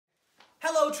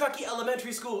Hello, Truckee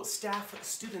Elementary School staff,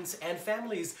 students, and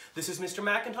families. This is Mr.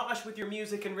 McIntosh with your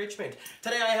music enrichment.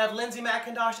 Today I have Lindsay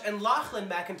McIntosh and Lachlan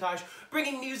McIntosh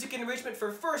bringing music enrichment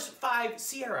for First 5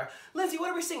 Sierra. Lindsay, what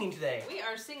are we singing today? We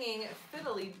are singing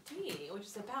Fiddly, which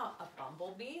is about a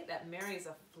bumblebee that marries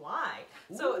a fly.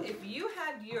 Ooh. So if you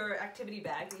had your activity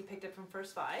bag that you picked up from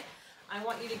First 5, I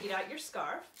want you to get out your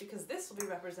scarf because this will be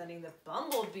representing the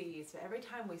bumblebee. So every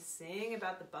time we sing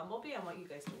about the bumblebee, I want you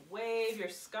guys to wave your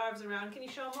scarves around. Can you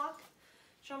show them, Locke?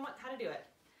 Show them how to do it.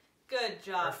 Good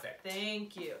job. Perfect.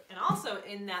 Thank you. And also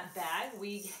in that bag,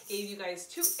 we gave you guys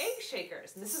 2 egg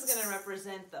shakers. And this is going to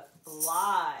represent the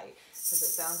fly because it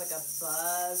sounds like a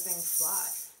buzzing fly.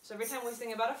 So every time we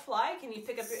sing about a fly, can you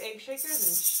pick up your egg shakers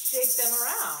and shake them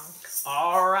around?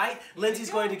 All right. Lindsay's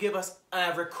going to give us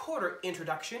a recorder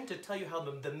introduction to tell you how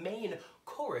the main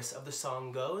chorus of the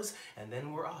song goes, and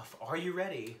then we're off. Are you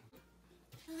ready?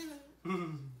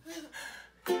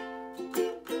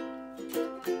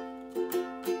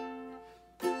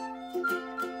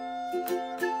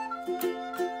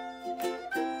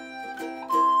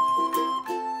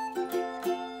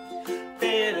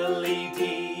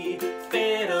 Fiddly-dee,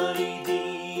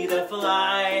 fiddly-dee, the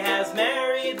fly has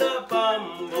married the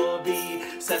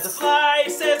bumblebee. Says the fly,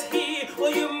 says he,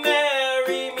 will you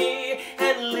marry me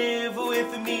and live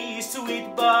with me,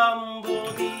 sweet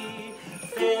bumblebee?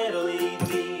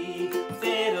 Fiddly-dee,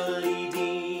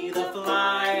 fiddly-dee, the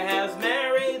fly has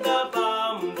married the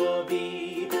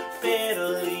bumblebee.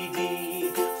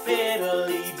 Fiddly-dee,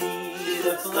 fiddly-dee,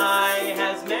 the fly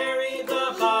has married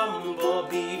the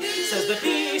bumblebee. Says the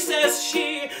bee, says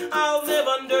she, I'll live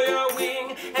under your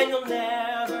wing, and you'll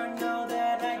never know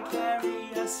that I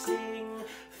carry a sting.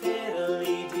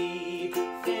 Fiddly-dee,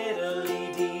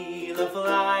 fiddly-dee, the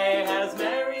fly has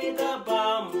married the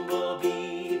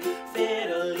bumblebee.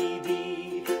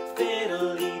 Fiddly-dee,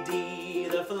 fiddly-dee,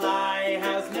 the fly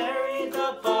has married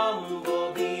the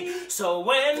bumblebee. So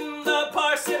when the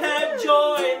parson had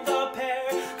joined the pair,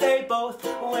 they both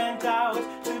went out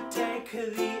to take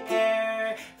the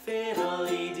air.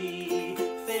 Fiddly-dee,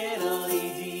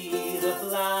 fiddly-dee, the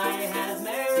fly has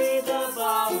married the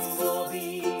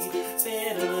bumblebee.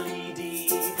 Fiddly-dee,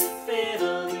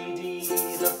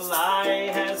 fiddly-dee, the fly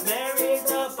has married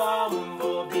the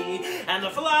bumblebee. And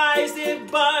the flies did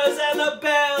buzz and the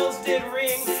bells did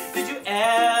ring. Did you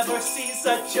ever see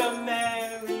such a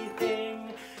merry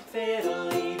thing?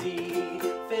 Fiddly-dee,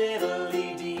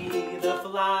 fiddly-dee, the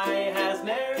fly has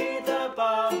married the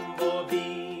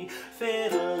bumblebee.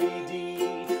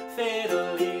 Fiddly-dee,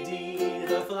 fiddly-dee,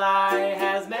 the fly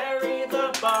has married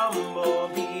the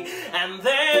bumblebee. And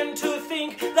then to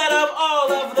think that of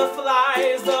all of the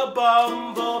flies, the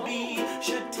bumblebee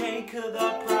should take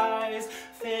the prize.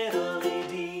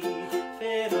 Fiddly-dee,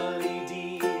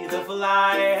 fiddly-dee, the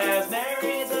fly has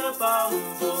married the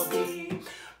bumblebee.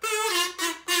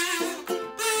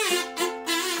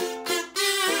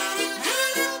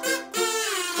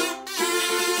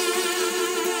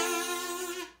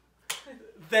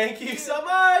 Thank you so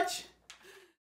much!